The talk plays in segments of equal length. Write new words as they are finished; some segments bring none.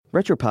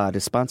Retropod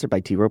is sponsored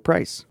by T. Rowe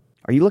Price.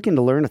 Are you looking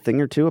to learn a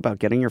thing or two about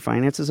getting your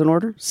finances in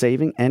order,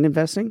 saving, and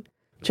investing?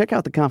 Check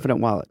out The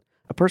Confident Wallet,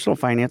 a personal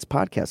finance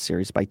podcast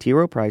series by T.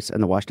 Rowe Price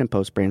and the Washington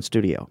Post brand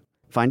studio.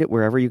 Find it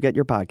wherever you get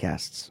your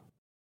podcasts.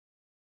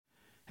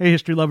 Hey,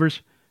 history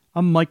lovers.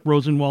 I'm Mike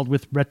Rosenwald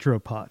with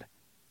Retropod,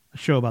 a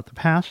show about the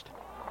past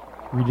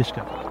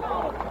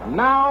rediscovered.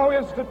 Now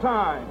is the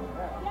time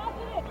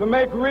to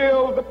make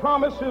real the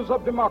promises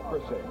of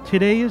democracy.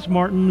 Today is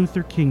Martin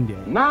Luther King Day.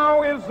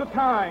 Now is the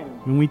time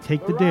When we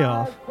take the day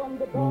off,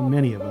 well,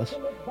 many of us,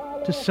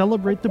 to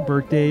celebrate the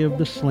birthday of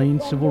the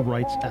slain civil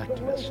rights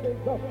activist.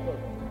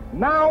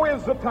 Now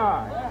is the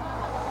time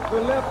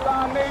to lift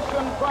our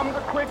nation from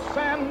the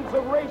quicksands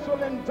of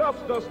racial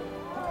injustice.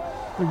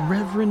 The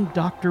Reverend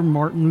Dr.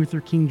 Martin Luther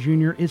King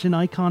Jr. is an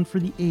icon for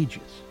the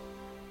ages.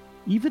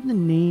 Even the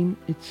name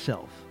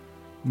itself,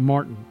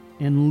 Martin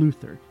and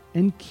Luther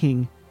and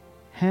King,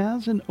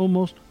 has an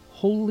almost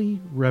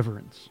holy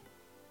reverence.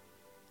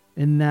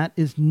 And that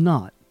is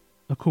not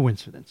a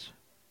coincidence.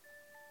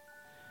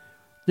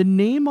 The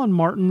name on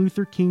Martin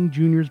Luther King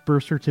Jr.'s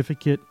birth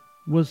certificate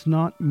was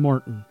not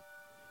Martin,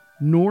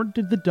 nor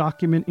did the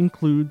document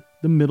include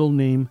the middle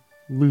name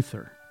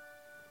Luther.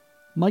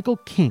 Michael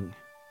King.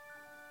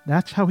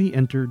 That's how he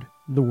entered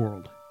the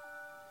world.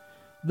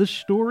 The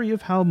story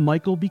of how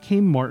Michael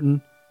became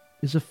Martin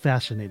is a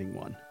fascinating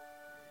one.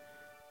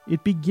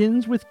 It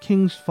begins with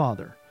King's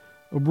father,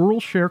 a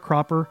rural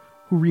sharecropper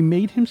who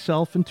remade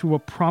himself into a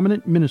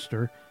prominent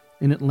minister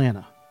in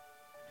Atlanta.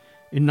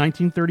 In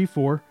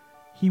 1934,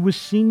 he was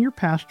senior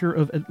pastor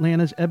of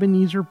Atlanta's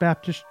Ebenezer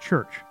Baptist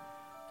Church,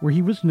 where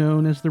he was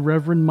known as the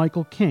Reverend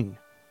Michael King,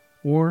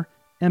 or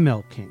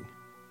M.L. King.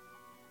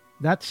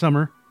 That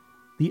summer,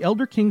 the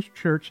Elder King's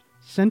church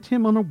sent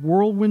him on a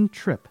whirlwind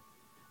trip,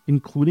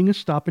 including a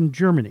stop in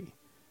Germany,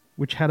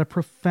 which had a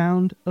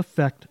profound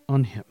effect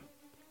on him.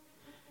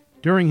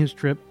 During his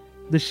trip,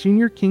 the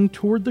senior king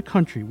toured the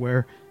country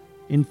where,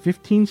 in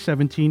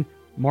 1517,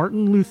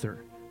 Martin Luther,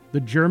 the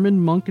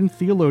German monk and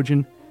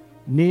theologian,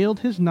 nailed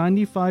his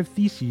 95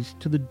 Theses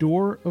to the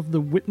door of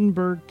the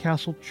Wittenberg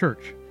Castle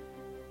Church,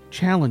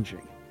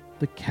 challenging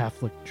the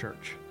Catholic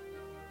Church.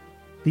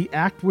 The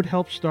act would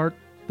help start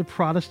the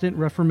Protestant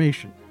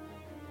Reformation,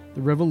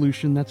 the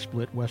revolution that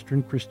split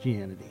Western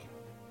Christianity.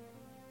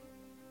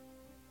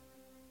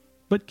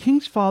 But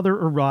King's father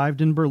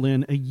arrived in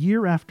Berlin a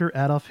year after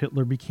Adolf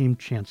Hitler became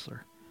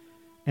chancellor,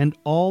 and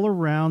all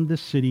around the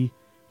city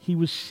he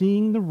was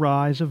seeing the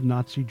rise of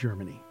Nazi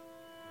Germany.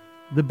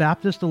 The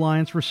Baptist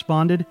Alliance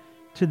responded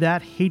to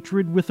that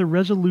hatred with a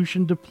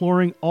resolution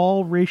deploring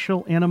all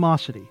racial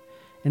animosity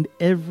and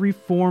every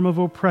form of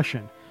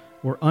oppression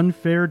or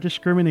unfair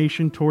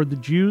discrimination toward the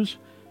Jews,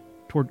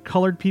 toward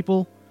colored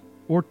people,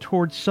 or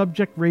toward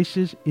subject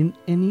races in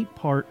any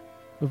part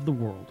of the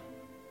world.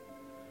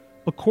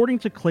 According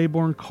to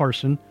Claiborne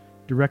Carson,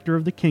 director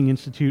of the King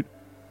Institute,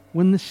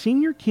 when the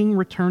senior king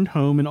returned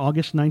home in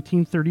August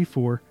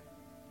 1934,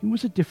 he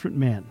was a different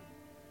man.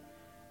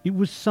 It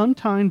was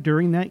sometime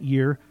during that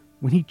year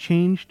when he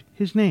changed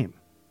his name,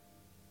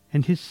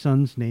 and his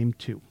son's name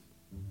too.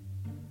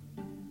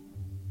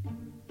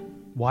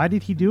 Why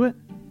did he do it?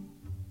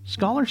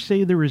 Scholars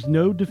say there is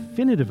no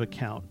definitive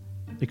account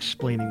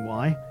explaining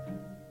why,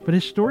 but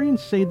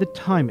historians say the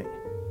timing,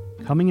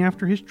 coming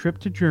after his trip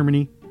to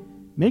Germany,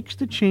 makes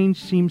the change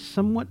seem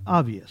somewhat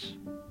obvious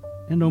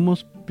and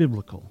almost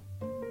biblical.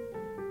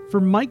 For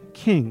Mike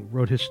King,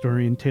 wrote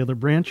historian Taylor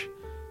Branch,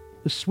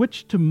 the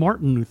switch to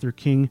Martin Luther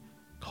King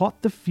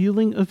caught the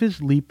feeling of his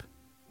leap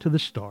to the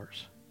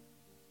stars.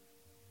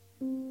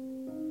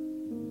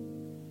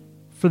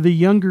 For the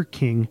younger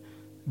King,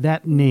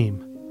 that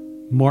name,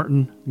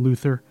 Martin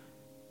Luther,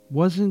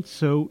 wasn't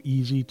so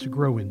easy to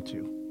grow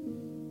into.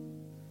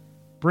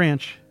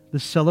 Branch, the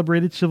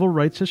celebrated civil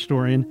rights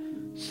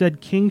historian,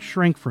 said King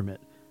shrank from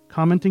it,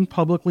 commenting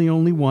publicly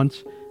only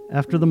once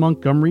after the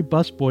Montgomery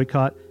bus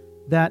boycott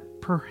that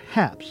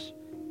perhaps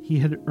he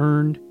had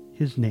earned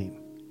his name.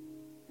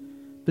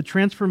 The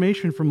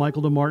transformation from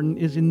Michael to Martin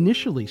is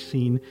initially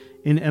seen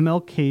in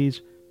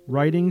MLK's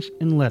writings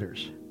and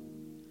letters.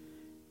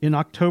 In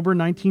October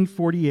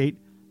 1948,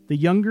 the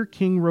younger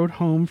King wrote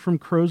home from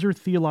Crozer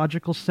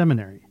Theological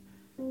Seminary.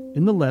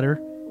 In the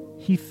letter,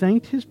 he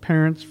thanked his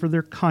parents for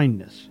their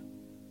kindness.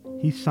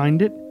 He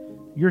signed it,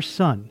 "Your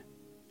son,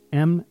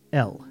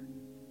 M.L."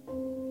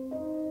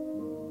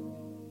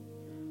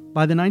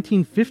 By the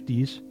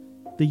 1950s,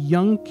 the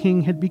young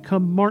King had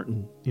become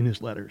Martin in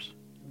his letters.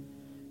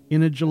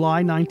 In a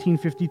July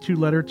 1952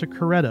 letter to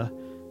Coretta,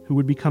 who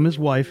would become his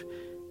wife,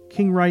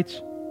 King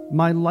writes,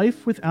 "My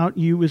life without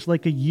you is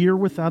like a year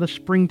without a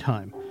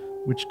springtime,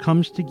 which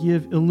comes to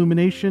give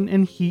illumination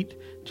and heat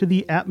to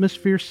the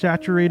atmosphere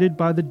saturated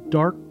by the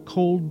dark,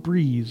 cold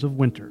breeze of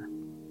winter."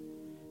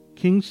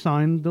 King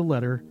signed the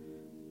letter,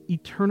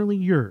 "Eternally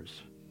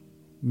yours,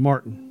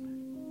 Martin."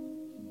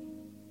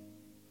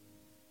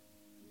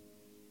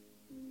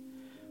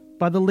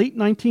 By the late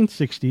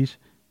 1960s,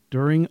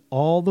 during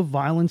all the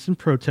violence and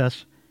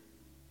protests,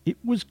 it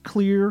was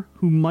clear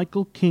who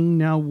Michael King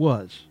now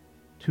was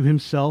to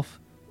himself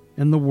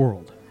and the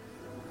world.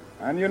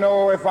 And you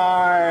know, if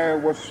I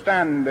was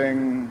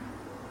standing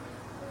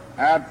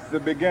at the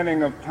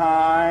beginning of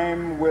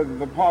time with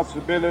the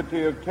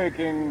possibility of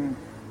taking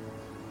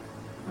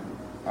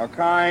a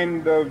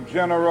kind of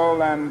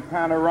general and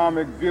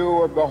panoramic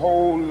view of the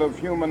whole of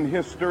human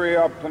history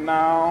up to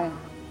now.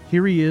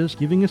 Here he is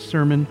giving a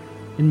sermon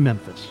in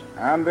Memphis.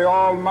 And the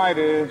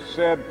Almighty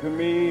said to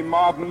me,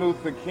 Martin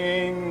Luther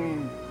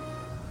King,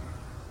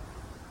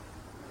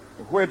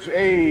 which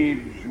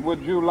age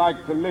would you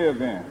like to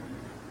live in?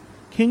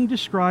 King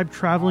described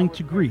traveling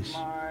to Greece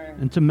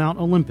and to Mount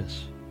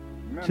Olympus,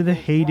 to the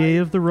heyday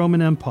of the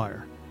Roman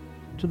Empire,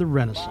 to the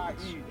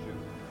Renaissance.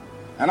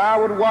 And I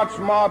would watch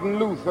Martin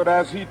Luther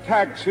as he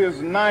tacks his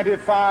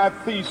 95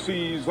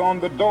 Theses on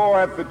the door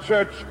at the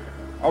church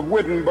of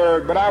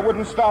Wittenberg, but I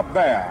wouldn't stop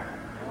there.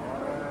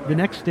 The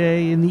next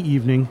day in the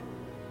evening,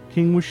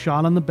 King was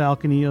shot on the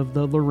balcony of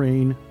the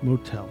Lorraine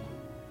Motel.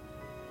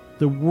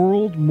 The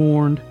world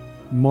mourned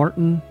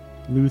Martin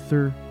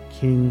Luther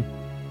King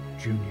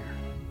Jr.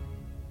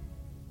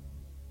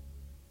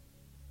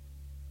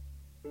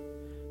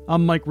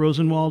 I'm Mike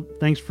Rosenwald.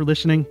 Thanks for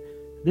listening.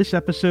 This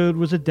episode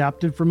was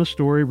adapted from a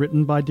story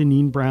written by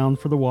Deneen Brown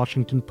for The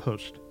Washington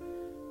Post.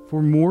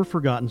 For more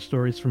forgotten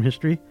stories from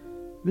history,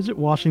 visit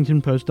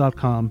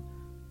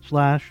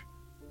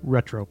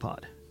washingtonpost.com/retropod.